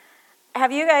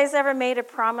Have you guys ever made a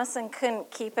promise and couldn't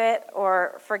keep it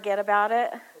or forget about it?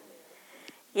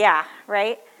 Yeah,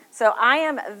 right? So I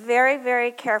am very, very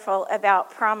careful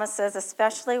about promises,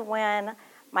 especially when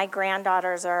my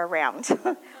granddaughters are around.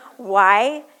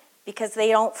 Why? Because they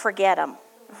don't forget them,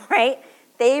 right?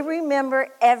 They remember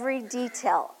every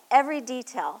detail, every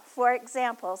detail. For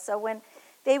example, so when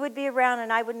they would be around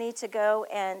and I would need to go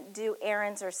and do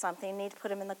errands or something, need to put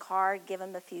them in the car, give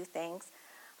them a few things,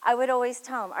 I would always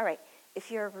tell them, all right, if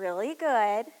you're really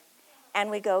good and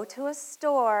we go to a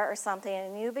store or something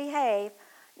and you behave,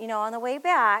 on the way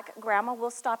back, Grandma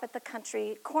will stop at the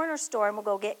country corner store and we'll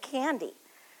go get candy,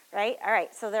 right? All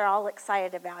right, so they're all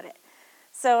excited about it.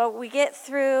 So we get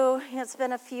through, it's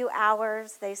been a few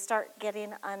hours, they start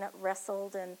getting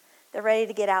unwrestled and they're ready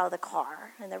to get out of the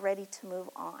car and they're ready to move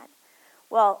on.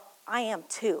 Well, I am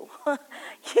too.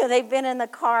 They've been in the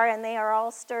car and they are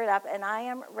all stirred up and I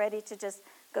am ready to just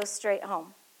go straight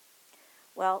home.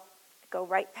 Well, go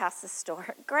right past the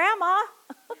store. Grandma,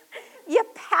 you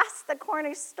passed the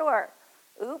corner store.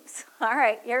 Oops, all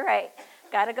right, you're right.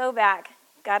 Got to go back.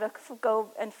 Got to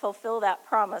go and fulfill that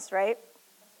promise, right?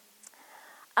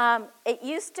 It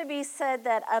used to be said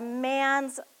that a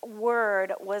man's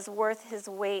word was worth his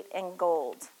weight in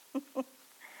gold.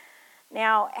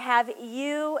 Now, have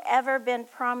you ever been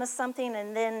promised something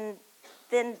and then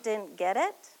didn't get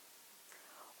it?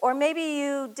 Or maybe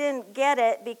you didn't get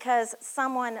it because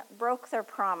someone broke their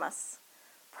promise.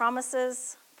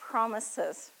 Promises,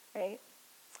 right?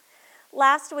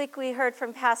 Last week we heard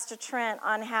from Pastor Trent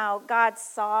on how God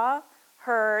saw,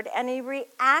 heard, and he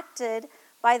reacted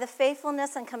by the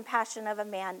faithfulness and compassion of a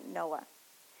man, Noah.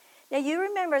 Now you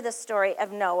remember the story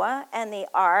of Noah and the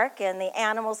ark and the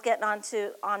animals getting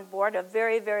on board a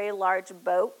very, very large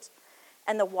boat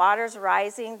and the waters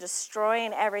rising,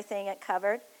 destroying everything it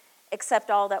covered,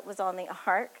 except all that was on the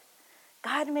ark.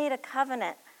 God made a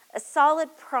covenant, a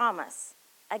solid promise,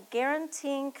 a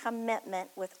guaranteeing commitment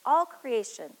with all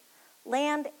creation,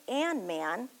 land and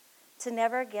man, to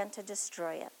never again to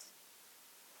destroy it.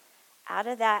 Out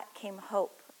of that came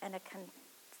hope and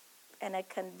a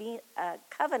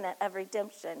covenant of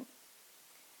redemption.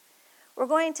 We're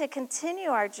going to continue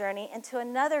our journey into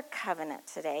another covenant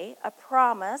today, a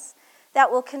promise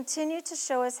that will continue to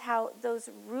show us how those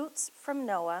roots from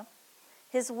Noah,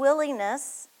 his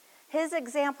willingness, his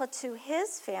example to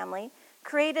his family,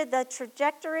 created the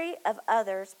trajectory of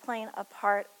others playing a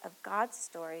part of God's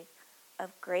story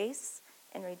of grace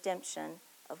and redemption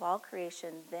of all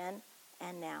creation then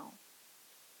and now.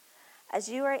 As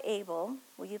you are able,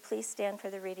 will you please stand for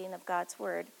the reading of God's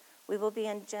word? We will be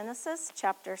in Genesis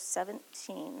chapter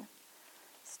 17,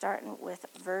 starting with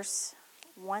verse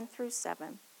 1 through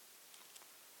 7.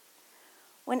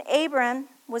 When Abram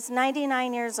was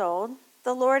 99 years old,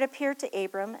 the Lord appeared to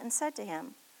Abram and said to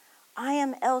him, I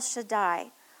am El Shaddai.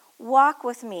 Walk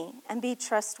with me and be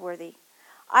trustworthy.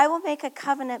 I will make a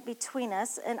covenant between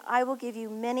us, and I will give you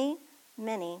many,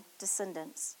 many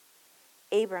descendants.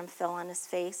 Abram fell on his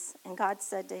face, and God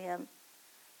said to him,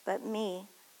 But me,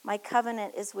 my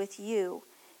covenant is with you.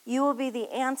 You will be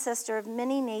the ancestor of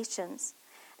many nations.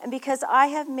 And because I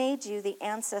have made you the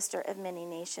ancestor of many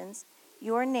nations,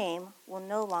 your name will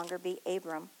no longer be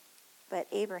Abram, but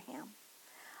Abraham.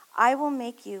 I will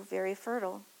make you very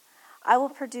fertile. I will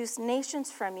produce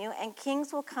nations from you, and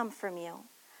kings will come from you.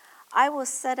 I will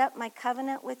set up my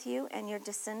covenant with you and your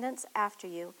descendants after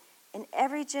you in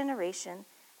every generation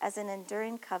as an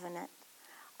enduring covenant.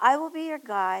 I will be your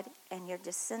God and your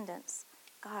descendants,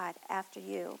 God after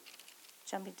you.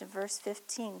 Jumping to verse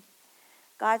 15.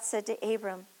 God said to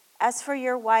Abram, As for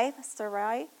your wife,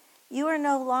 Sarai, you are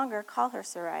no longer call her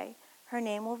Sarai. Her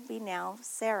name will be now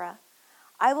Sarah.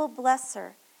 I will bless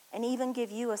her and even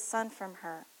give you a son from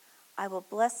her. I will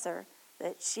bless her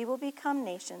that she will become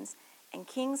nations, and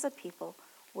kings of people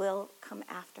will come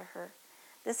after her.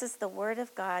 This is the word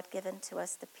of God given to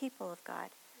us, the people of God.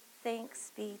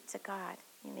 Thanks be to God.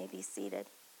 You may be seated.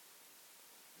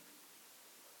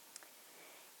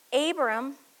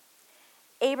 Abraham,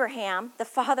 the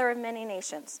father of many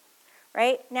nations,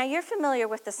 right? Now you're familiar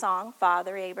with the song,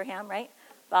 Father Abraham, right?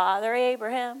 Father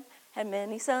Abraham had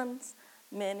many sons.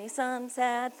 Many sons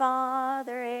had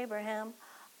Father Abraham.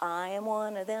 I am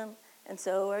one of them, and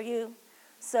so are you.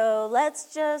 So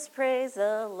let's just praise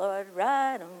the Lord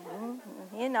right on.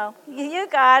 You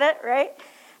got it, right?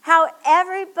 How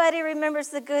everybody remembers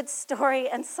the good story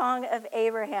and song of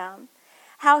Abraham.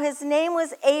 How his name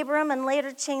was Abram and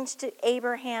later changed to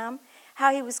Abraham.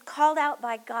 How he was called out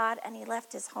by God and he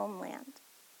left his homeland.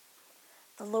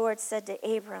 The Lord said to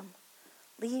Abram,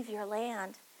 Leave your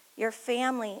land, your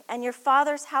family, and your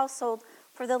father's household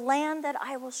for the land that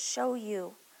I will show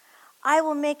you. I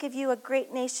will make of you a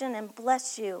great nation and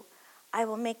bless you. I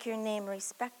will make your name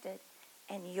respected,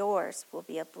 and yours will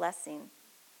be a blessing.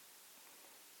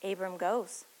 Abram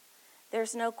goes.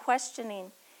 There's no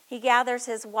questioning. He gathers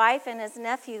his wife and his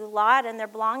nephew Lot and their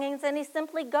belongings, and he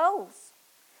simply goes.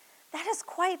 That is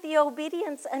quite the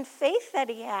obedience and faith that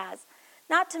he has.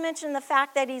 Not to mention the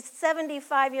fact that he's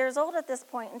 75 years old at this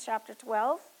point in chapter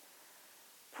 12.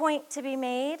 Point to be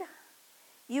made.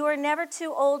 You are never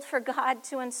too old for God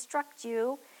to instruct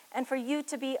you and for you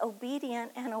to be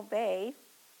obedient and obey.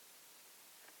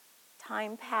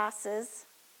 Time passes.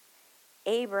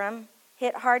 Abram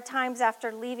hit hard times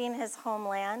after leaving his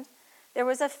homeland. There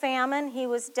was a famine. He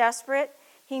was desperate.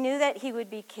 He knew that he would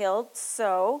be killed,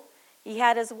 so he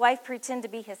had his wife pretend to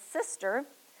be his sister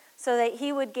so that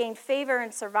he would gain favor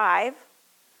and survive.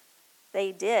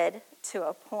 They did, to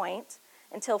a point,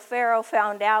 until Pharaoh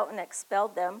found out and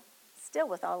expelled them, still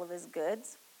with all of his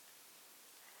goods.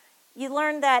 You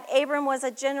learned that Abram was a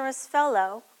generous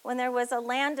fellow. When there was a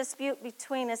land dispute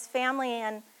between his family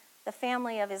and the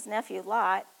family of his nephew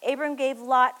Lot, Abram gave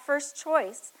Lot first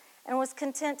choice and was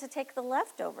content to take the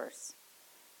leftovers.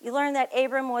 You learned that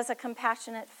Abram was a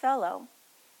compassionate fellow.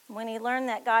 When he learned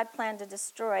that God planned to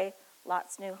destroy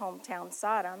Lot's new hometown,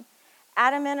 Sodom,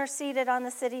 Adam interceded on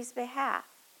the city's behalf.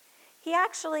 He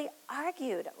actually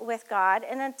argued with God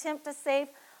in an attempt to save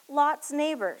Lot's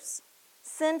neighbors,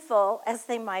 sinful as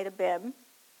they might have been.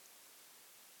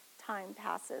 Time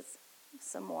passes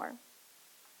some more.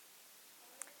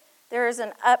 There is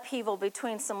an upheaval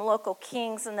between some local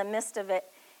kings. In the midst of it,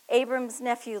 Abram's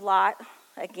nephew Lot,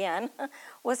 again,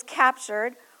 was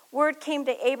captured. Word came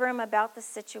to Abram about the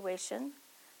situation,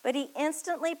 but he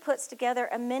instantly puts together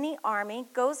a mini army,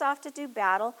 goes off to do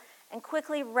battle, and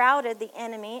quickly routed the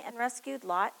enemy and rescued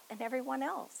Lot and everyone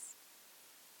else.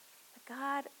 But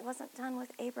God wasn't done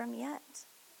with Abram yet.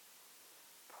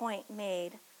 Point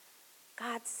made.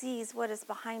 God sees what is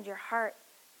behind your heart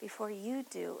before you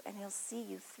do, and he'll see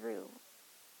you through.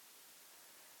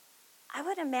 I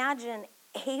would imagine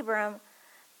Abram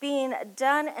being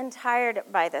done and tired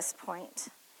by this point.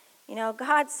 You know,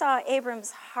 God saw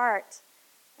Abram's heart,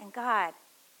 and God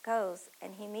goes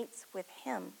and he meets with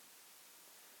him.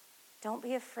 Don't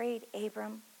be afraid,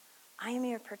 Abram. I am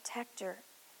your protector.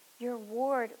 Your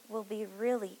reward will be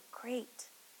really great.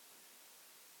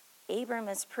 Abram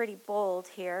is pretty bold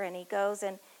here, and he goes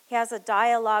and he has a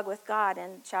dialogue with God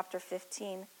in chapter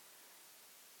 15.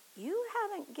 You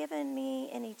haven't given me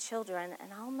any children,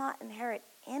 and I'll not inherit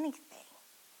anything.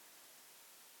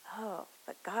 Oh,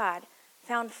 but God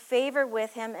found favor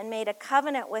with him and made a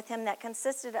covenant with him that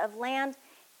consisted of land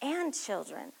and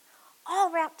children,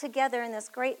 all wrapped together in this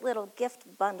great little gift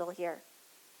bundle here.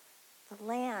 The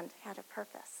land had a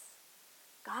purpose.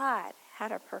 God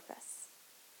had a purpose.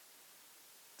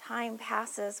 Time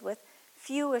passes with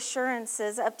few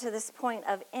assurances up to this point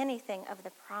of anything of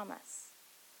the promise.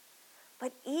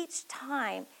 But each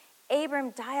time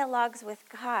Abram dialogues with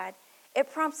God,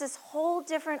 it prompts this whole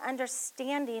different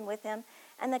understanding with him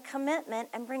and the commitment,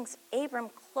 and brings Abram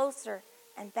closer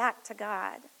and back to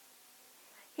God.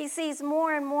 He sees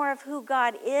more and more of who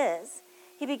God is.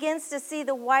 He begins to see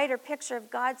the wider picture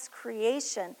of God's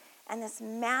creation and this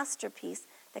masterpiece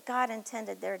that God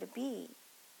intended there to be.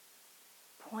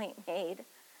 Point made.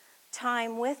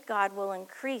 Time with God will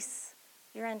increase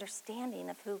your understanding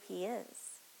of who he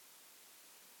is.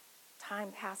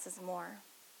 Time passes more.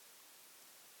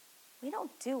 We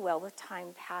don't do well with time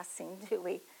passing, do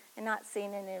we? And not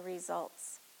seeing any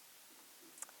results.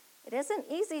 It isn't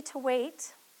easy to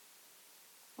wait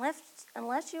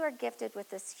unless you are gifted with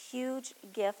this huge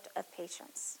gift of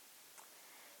patience.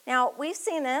 Now, we've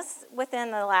seen this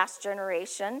within the last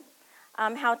generation,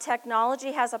 how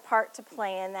technology has a part to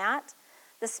play in that.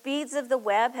 The speeds of the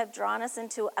web have drawn us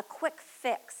into a quick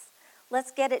fix.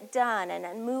 Let's get it done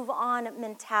and move on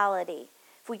mentality.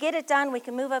 If we get it done, we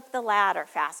can move up the ladder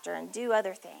faster and do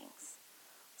other things.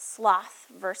 Sloth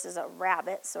versus a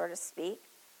rabbit, so to speak.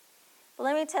 But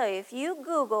let me tell you, if you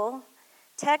Google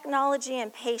technology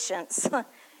and patience,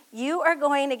 you are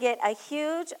going to get a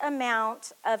huge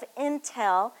amount of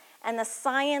intel and the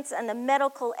science and the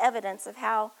medical evidence of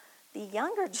how the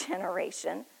younger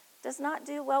generation does not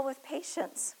do well with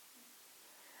patience.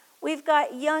 We've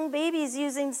got young babies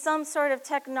using some sort of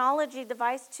technology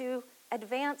device to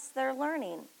advance their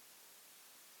learning.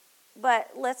 But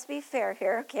let's be fair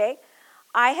here, okay?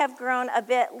 I have grown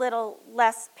a little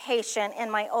less patient in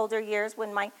my older years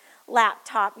when my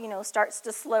laptop, starts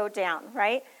to slow down,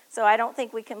 right? So I don't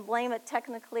think we can blame it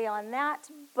technically on that,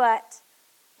 but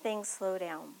things slow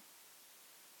down.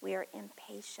 We are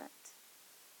impatient.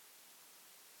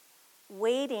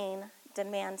 Waiting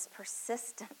demands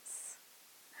persistence.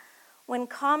 when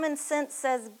common sense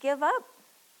says give up.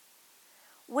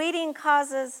 Waiting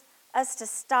causes us to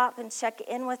stop and check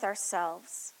in with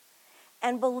ourselves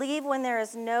and believe when there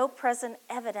is no present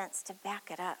evidence to back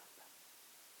it up.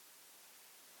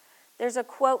 There's a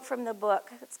quote from the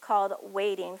book. It's called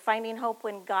Waiting, Finding Hope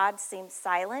When God Seems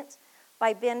Silent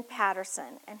by Ben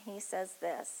Patterson. And he says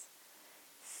this: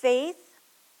 faith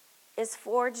is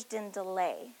forged in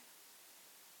delay.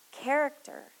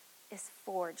 Character is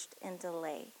forged in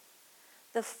delay.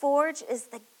 The forge is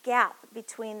the gap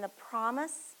between the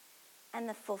promise and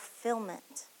the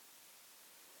fulfillment.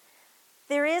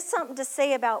 There is something to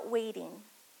say about waiting,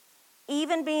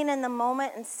 even being in the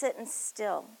moment and sitting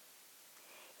still.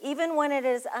 Even when it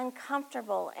is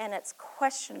uncomfortable and it's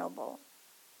questionable,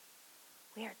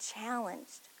 we are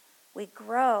challenged, we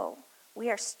grow, we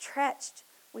are stretched,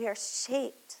 we are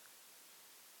shaped.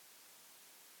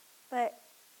 But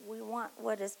we want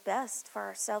what is best for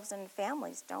ourselves and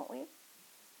families, don't we?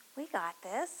 We got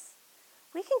this.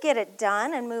 We can get it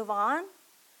done and move on.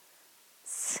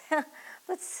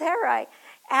 But Sarai,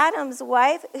 Adam's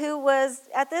wife, who was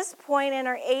at this point in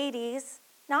her 80s,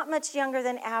 not much younger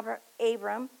than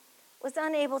Abram, was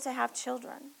unable to have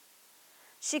children.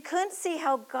 She couldn't see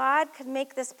how God could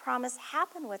make this promise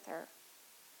happen with her.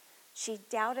 She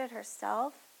doubted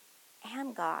herself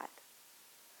and God.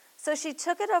 So she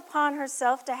took it upon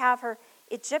herself to have her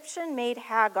Egyptian maid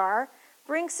Hagar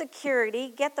bring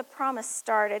security, get the promise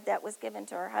started that was given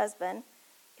to her husband,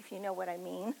 if you know what I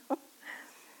mean.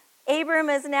 Abram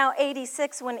is now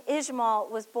 86 when Ishmael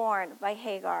was born by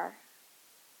Hagar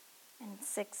in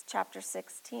chapter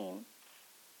 16.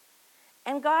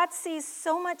 And God sees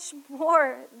so much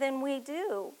more than we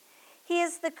do. He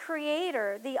is the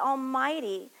creator, the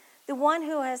almighty, the one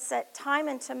who has set time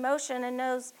into motion and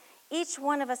knows each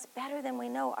one of us better than we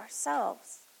know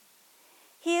ourselves.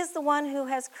 He is the one who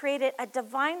has created a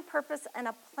divine purpose and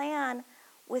a plan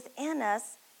within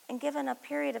us and given a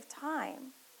period of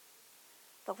time.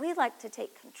 But we like to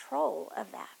take control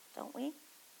of that, don't we?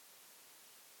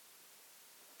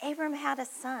 Abram had a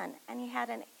son, and he had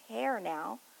an heir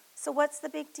now. So what's the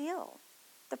big deal?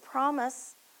 The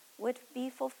promise would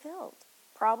be fulfilled.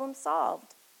 Problem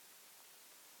solved.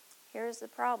 Here's the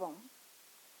problem.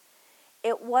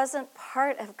 It wasn't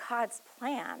part of God's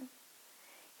plan.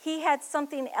 He had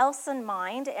something else in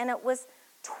mind, and it was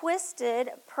twisted,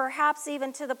 perhaps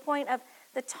even to the point of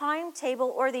the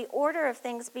timetable or the order of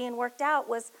things being worked out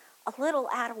was a little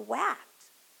out of whack.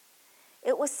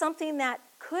 It was something that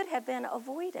could have been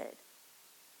avoided.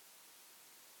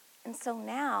 And so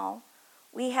now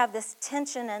we have this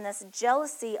tension and this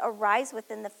jealousy arise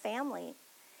within the family.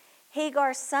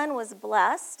 Hagar's son was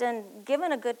blessed and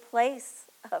given a good place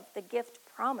of the gift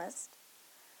promised.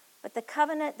 But the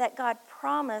covenant that God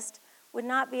promised would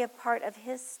not be a part of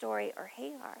his story or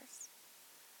Hagar's.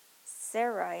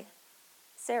 Sarai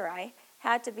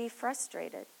had to be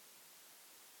frustrated,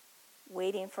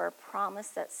 waiting for a promise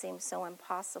that seemed so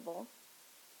impossible.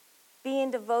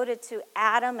 Being devoted to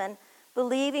Adam and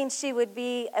believing she would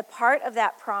be a part of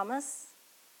that promise,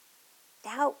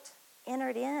 doubt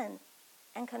entered in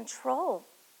and control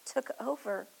took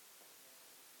over.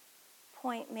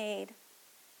 Point made.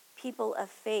 People of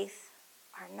faith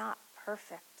are not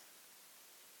perfect.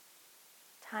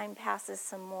 Time passes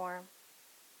some more.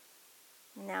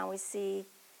 Now we see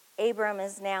Abram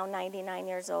is now 99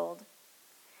 years old.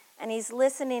 And he's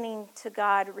listening to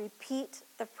God repeat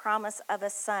the promise of a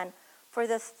son for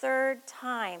the third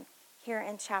time here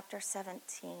in chapter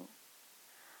 17.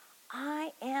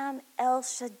 I am El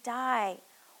Shaddai.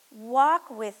 Walk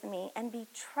with me and be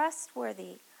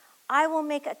trustworthy. I will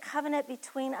make a covenant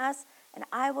between us, and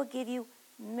I will give you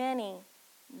many,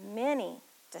 many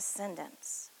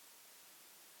descendants.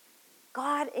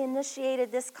 God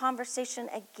initiated this conversation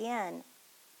again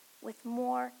with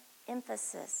more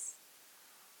emphasis.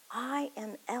 I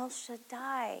am El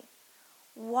Shaddai.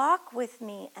 Walk with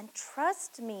me and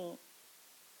trust me.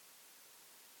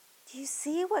 Do you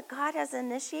see what God has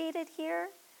initiated here?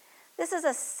 This is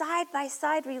a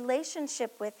side-by-side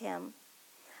relationship with him,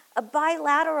 a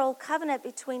bilateral covenant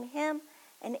between him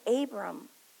and Abram,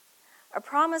 a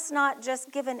promise not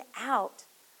just given out,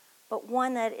 but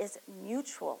one that is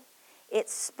mutual.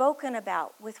 It's spoken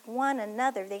about with one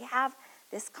another. They have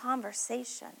this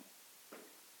conversation.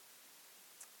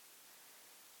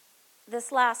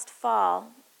 This last fall,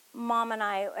 Mom and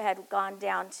I had gone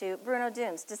down to Bruno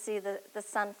Dunes to see the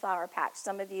sunflower patch.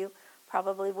 Some of you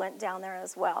probably went down there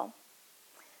as well.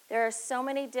 There are so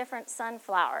many different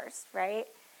sunflowers, right?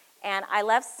 And I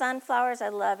love sunflowers, I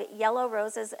love yellow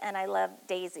roses, and I love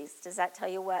daisies. Does that tell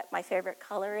you what my favorite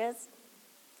color is?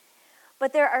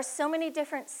 But there are so many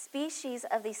different species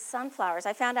of these sunflowers.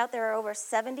 I found out there are over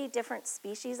 70 different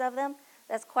species of them.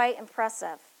 That's quite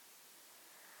impressive.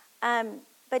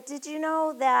 But did you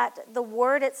know that the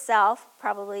word itself,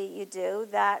 probably you do,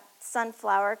 that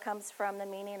sunflower comes from the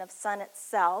meaning of sun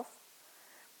itself,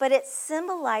 but it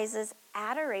symbolizes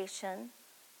adoration,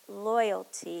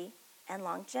 loyalty, and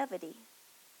longevity.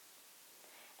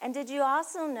 And did you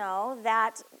also know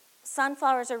that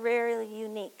sunflowers are really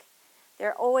unique?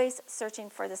 They're always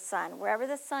searching for the sun. Wherever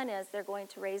the sun is, they're going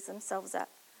to raise themselves up.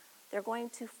 They're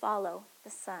going to follow the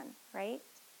sun, right?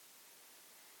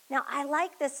 Now, I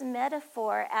like this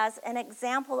metaphor as an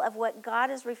example of what God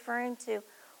is referring to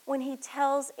when he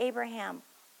tells Abraham,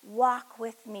 walk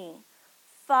with me,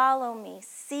 follow me,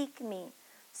 seek me,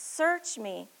 search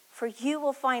me, for you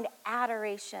will find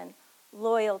adoration,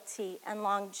 loyalty, and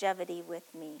longevity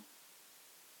with me.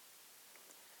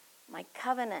 My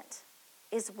covenant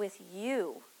is with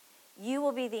you. You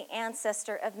will be the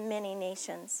ancestor of many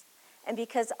nations. And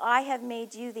because I have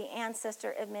made you the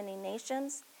ancestor of many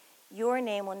nations, your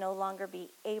name will no longer be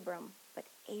Abram, but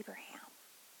Abraham.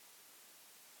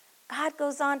 God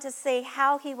goes on to say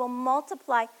how he will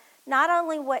multiply not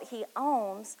only what he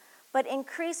owns, but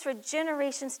increase for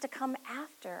generations to come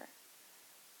after.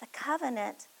 The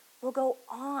covenant will go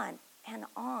on and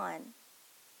on.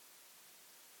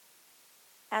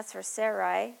 As for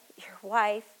Sarai, your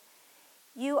wife,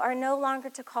 you are no longer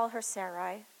to call her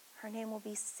Sarai. Her name will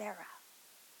be Sarah,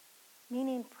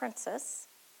 meaning princess.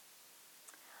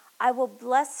 I will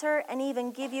bless her and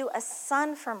even give you a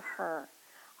son from her.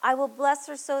 I will bless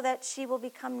her so that she will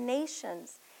become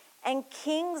nations, and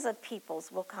kings of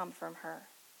peoples will come from her.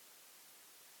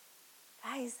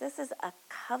 Guys, this is a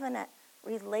covenant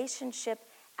relationship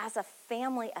as a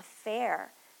family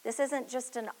affair. This isn't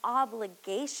just an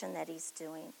obligation that he's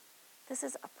doing. This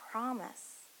is a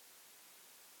promise.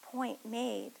 Point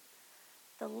made.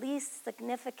 The least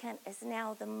significant is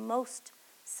now the most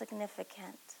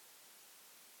significant.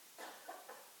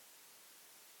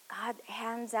 God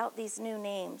hands out these new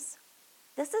names.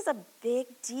 This is a big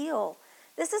deal.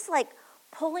 This is like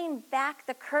pulling back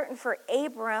the curtain for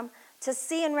Abram to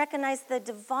see and recognize the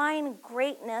divine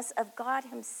greatness of God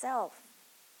himself.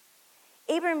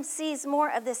 Abram sees more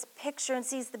of this picture and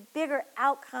sees the bigger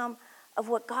outcome of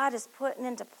what God is putting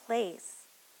into place.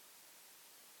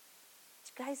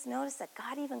 Did you guys notice that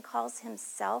God even calls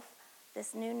himself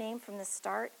this new name from the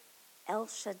start, El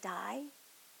Shaddai?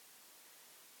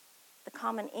 The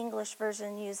Common English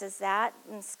Version uses that,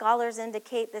 and scholars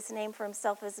indicate this name for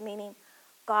himself as meaning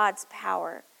God's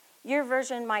power. Your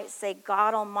version might say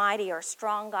God Almighty or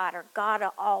Strong God or God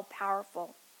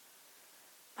All-Powerful.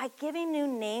 By giving new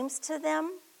names to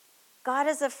them, God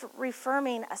is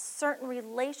reaffirming a certain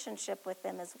relationship with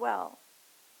them as well.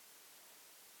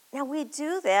 Now, we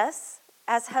do this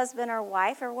as husband or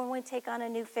wife or when we take on a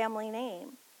new family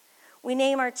name. We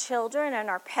name our children and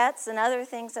our pets and other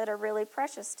things that are really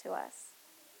precious to us.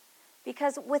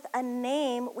 Because with a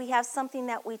name, we have something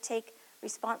that we take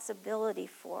responsibility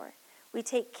for. We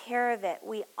take care of it.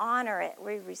 We honor it.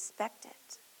 We respect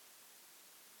it.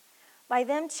 By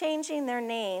them changing their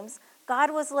names,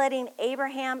 God was letting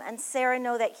Abraham and Sarah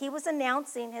know that he was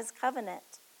announcing his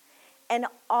covenant. And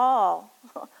all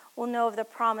will know of the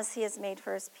promise he has made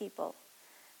for his people.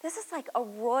 This is like a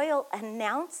royal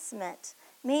announcement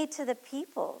made to the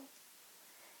people.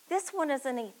 This one is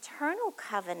an eternal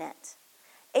covenant,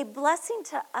 a blessing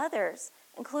to others,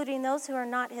 including those who are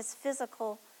not his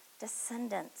physical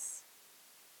descendants.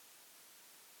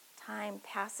 Time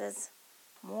passes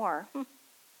more.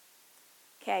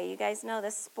 Okay, you guys know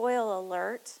this spoiler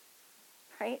alert,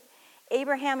 right?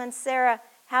 Abraham and Sarah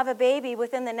have a baby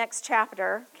within the next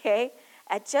chapter, okay?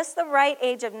 At just the right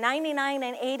age of 99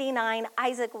 and 89,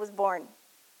 Isaac was born.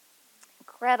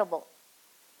 Incredible.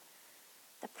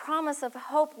 The promise of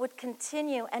hope would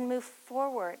continue and move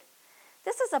forward.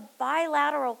 This is a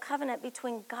bilateral covenant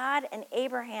between God and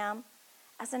Abraham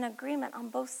as an agreement on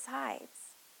both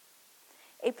sides.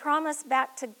 A promise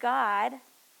back to God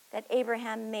that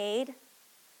Abraham made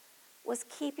was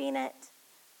keeping it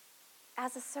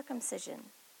as a circumcision.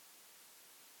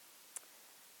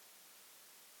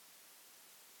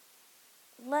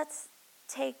 Let's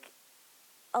take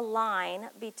a line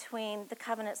between the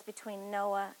covenants between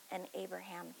Noah and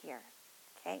Abraham here,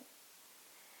 okay?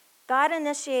 God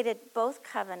initiated both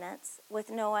covenants with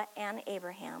Noah and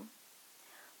Abraham.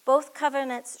 Both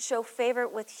covenants show favor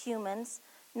with humans,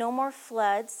 no more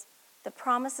floods. The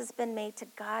promise has been made to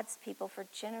God's people for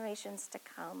generations to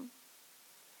come.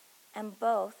 And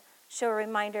both show a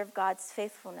reminder of God's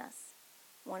faithfulness.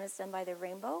 One is done by the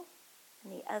rainbow,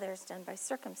 and the other is done by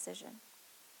circumcision.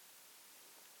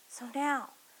 So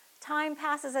now, time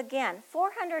passes again,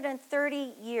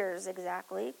 430 years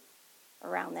exactly,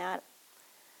 around that.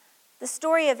 The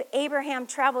story of Abraham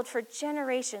traveled for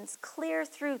generations, clear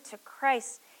through to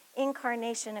Christ's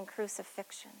incarnation and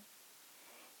crucifixion.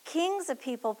 Kings of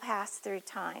people passed through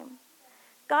time.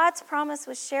 God's promise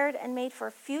was shared and made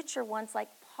for future ones like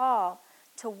Paul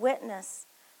to witness,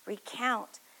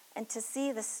 recount, and to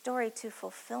see the story to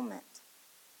fulfillment.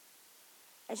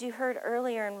 As you heard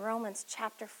earlier in Romans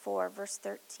chapter 4, verse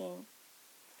 13,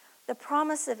 the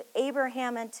promise of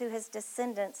Abraham and to his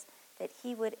descendants that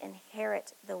he would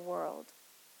inherit the world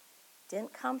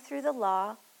didn't come through the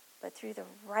law, but through the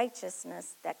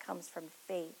righteousness that comes from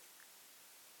faith.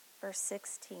 Verse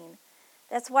 16,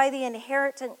 that's why the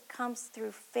inheritance comes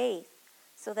through faith,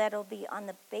 so that it'll be on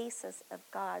the basis of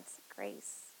God's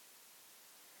grace.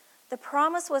 The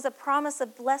promise was a promise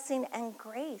of blessing and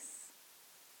grace.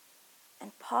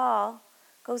 And Paul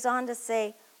goes on to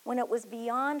say, when it was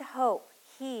beyond hope,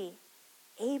 he,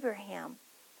 Abraham,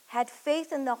 had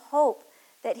faith in the hope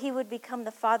that he would become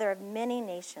the father of many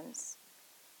nations,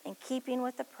 in keeping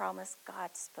with the promise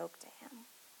God spoke to him.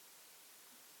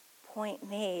 Point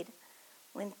made.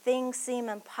 When things seem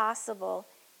impossible,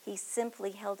 he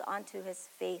simply held on to his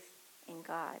faith in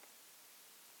God.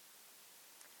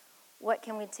 What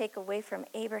can we take away from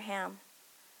Abraham?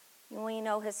 We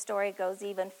know his story goes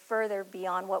even further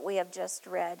beyond what we have just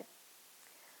read.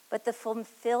 But the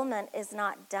fulfillment is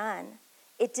not done.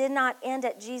 It did not end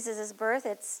at Jesus' birth.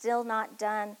 It's still not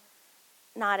done,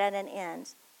 not at an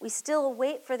end. We still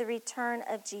wait for the return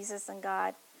of Jesus and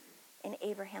God in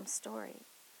Abraham's story.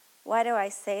 Why do I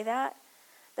say that?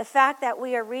 The fact that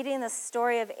we are reading the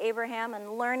story of Abraham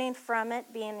and learning from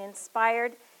it, being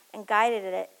inspired and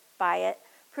guided by it,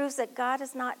 proves that God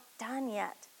is not done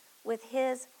yet with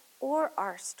his or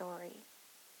our story.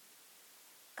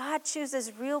 God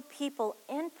chooses real people,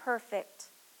 imperfect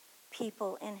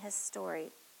people in his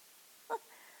story.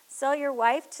 Sell your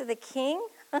wife to the king?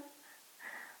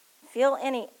 Feel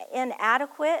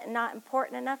inadequate and not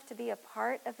important enough to be a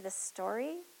part of the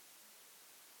story?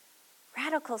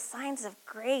 Radical signs of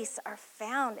grace are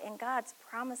found in God's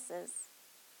promises.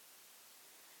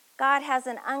 God has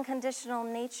an unconditional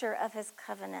nature of his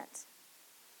covenant.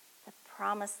 The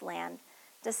promised land,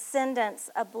 descendants,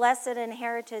 a blessed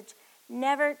inheritance,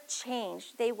 never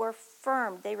changed. They were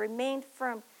firm. They remained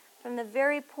firm from the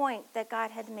very point that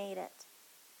God had made it.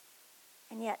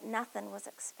 And yet nothing was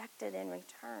expected in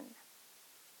return.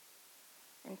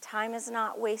 And time is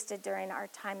not wasted during our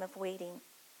time of waiting.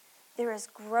 There is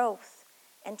growth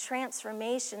and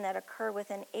transformation that occur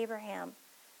within Abraham.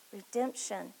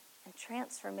 Redemption and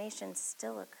transformation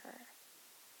still occur.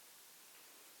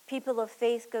 People of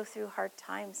faith go through hard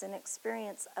times and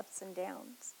experience ups and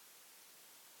downs.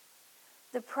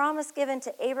 The promise given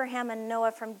to Abraham and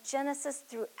Noah from Genesis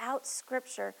throughout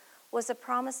Scripture was a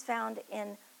promise found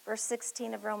in verse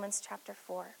 16 of Romans chapter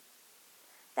 4.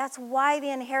 That's why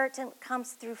the inheritance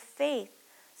comes through faith,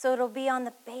 so it'll be on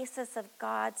the basis of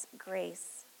God's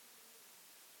grace.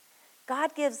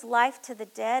 God gives life to the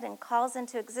dead and calls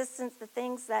into existence the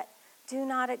things that do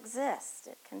not exist,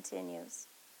 it continues.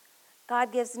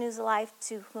 God gives new life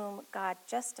to whom God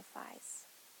justifies.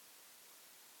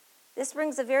 This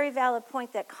brings a very valid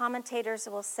point that commentators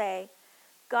will say,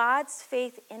 God's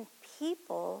faith in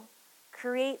people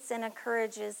creates and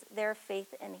encourages their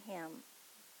faith in him.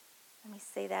 Let me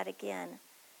say that again.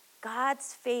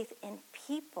 God's faith in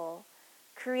people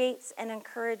creates and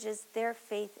encourages their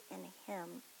faith in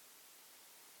him.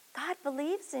 God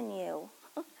believes in you.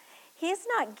 He's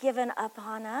not given up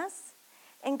on us.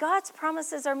 And God's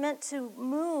promises are meant to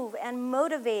move and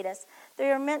motivate us.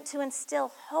 They are meant to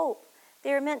instill hope.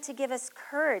 They are meant to give us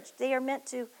courage. They are meant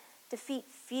to defeat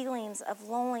feelings of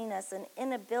loneliness and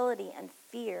inability and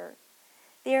fear.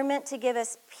 They are meant to give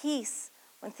us peace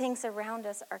when things around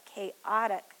us are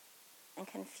chaotic and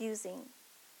confusing.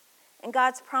 And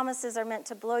God's promises are meant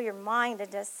to blow your mind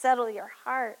and to settle your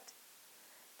heart.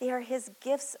 They are his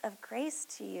gifts of grace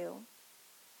to you.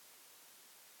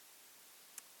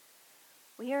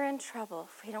 We are in trouble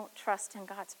if we don't trust in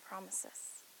God's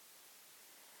promises.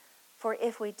 For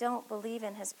if we don't believe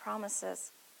in his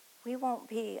promises, we won't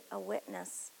be a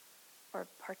witness or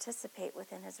participate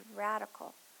within his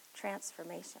radical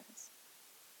transformations.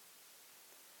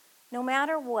 No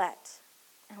matter what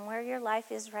and where your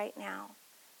life is right now,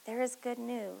 there is good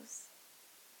news.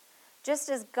 Just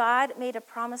as God made a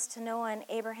promise to Noah and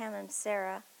Abraham and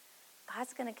Sarah,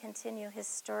 God's going to continue his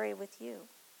story with you.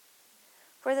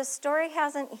 For the story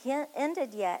hasn't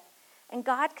ended yet, and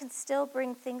God can still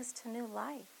bring things to new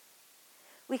life.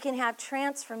 We can have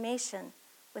transformation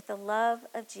with the love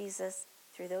of Jesus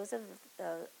through those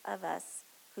of us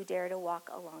who dare to walk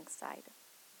alongside.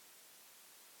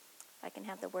 If I can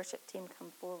have the worship team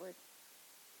come forward.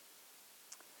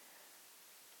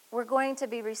 We're going to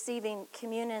be receiving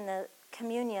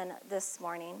communion this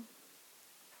morning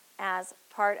as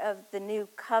part of the new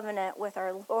covenant with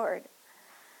our Lord.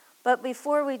 But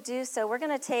before we do so, we're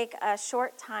going to take a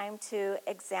short time to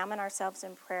examine ourselves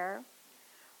in prayer.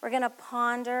 We're going to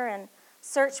ponder and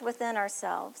search within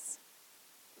ourselves.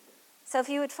 So if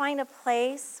you would find a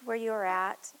place where you're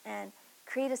at and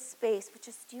create a space with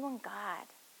just you and God.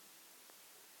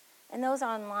 And those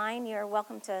online, you're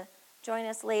welcome to join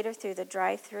us later through the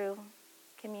drive-through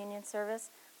communion service.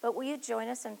 But will you join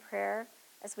us in prayer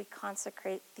as we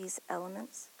consecrate these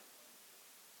elements?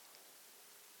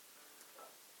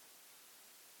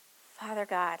 Father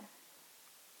God,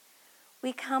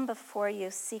 we come before you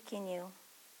seeking you.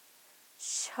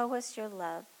 Show us your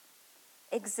love.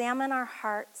 Examine our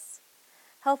hearts.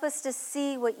 Help us to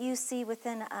see what you see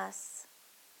within us.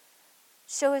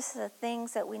 Show us the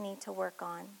things that we need to work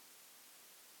on,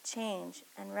 change,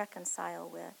 and reconcile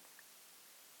with.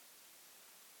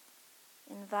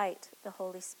 Invite the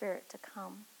Holy Spirit to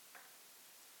come.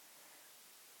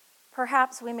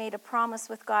 Perhaps we made a promise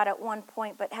with God at one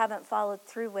point but haven't followed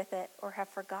through with it or have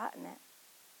forgotten it.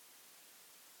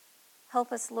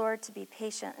 Help us, Lord, to be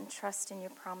patient and trust in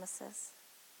your promises.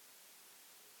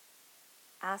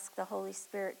 Ask the Holy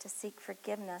Spirit to seek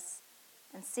forgiveness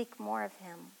and seek more of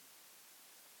him.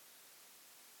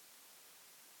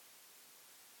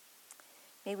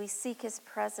 May we seek his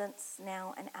presence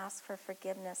now and ask for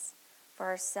forgiveness for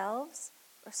ourselves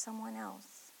or someone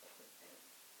else.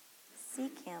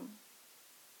 Seek him.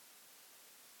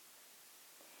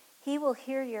 He will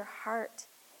hear your heart.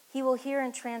 He will hear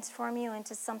and transform you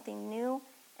into something new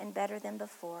and better than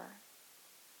before.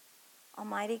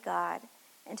 Almighty God,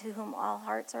 into whom all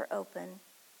hearts are open,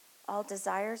 all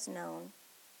desires known,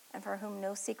 and for whom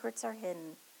no secrets are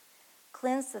hidden,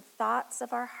 cleanse the thoughts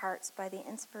of our hearts by the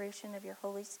inspiration of your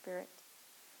Holy Spirit,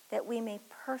 that we may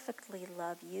perfectly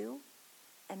love you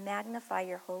and magnify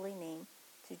your holy name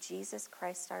through Jesus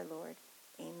Christ our Lord.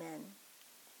 Amen.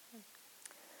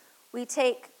 We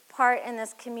take part in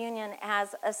this communion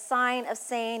as a sign of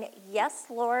saying, yes,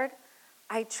 Lord,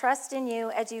 I trust in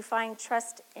you as you find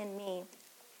trust in me.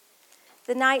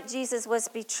 The night Jesus was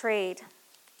betrayed,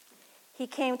 he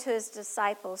came to his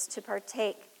disciples to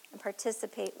partake and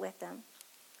participate with them.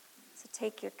 So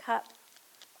take your cup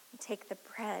and take the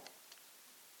bread.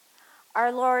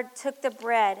 Our Lord took the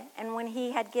bread, and when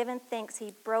he had given thanks,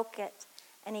 he broke it,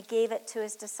 and he gave it to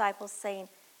his disciples, saying,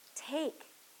 take,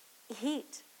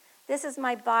 eat. This is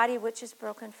my body, which is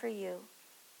broken for you.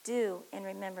 Do in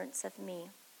remembrance of me.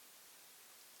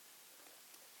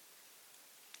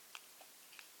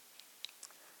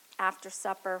 After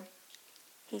supper,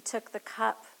 he took the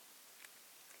cup,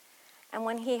 and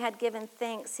when he had given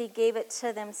thanks, he gave it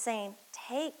to them, saying,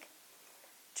 take,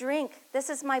 drink. This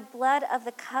is my blood of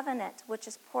the covenant, which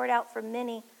is poured out for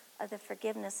many of the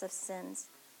forgiveness of sins.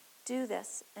 Do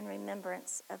this in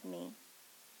remembrance of me.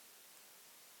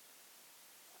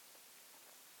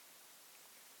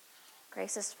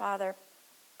 Gracious Father,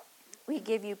 we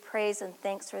give you praise and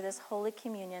thanks for this holy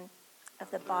communion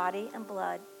of the body and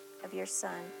blood of your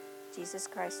Son, Jesus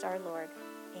Christ our Lord.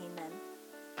 Amen.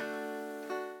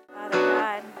 Father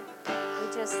God,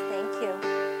 we just thank you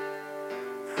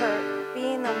for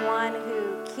being the one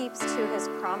who keeps to his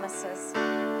promises.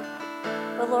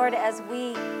 But Lord, as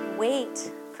we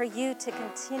wait for you to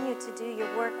continue to do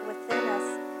your work within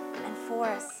us and for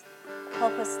us,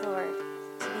 help us, Lord,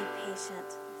 to be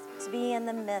patient, to be in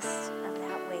the midst of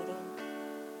that waiting.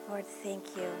 Lord,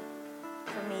 thank you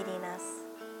for meeting us.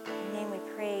 In your name we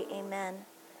pray, amen.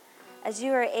 As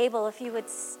you are able, if you would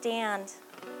stand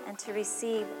and to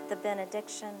receive the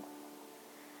benediction.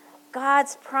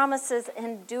 God's promises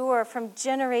endure from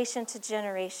generation to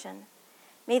generation.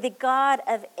 May the God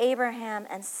of Abraham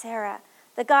and Sarah,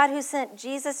 the God who sent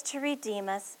Jesus to redeem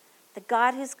us, the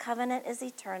God whose covenant is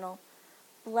eternal,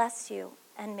 bless you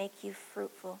and make you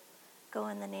fruitful. Go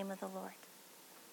in the name of the Lord.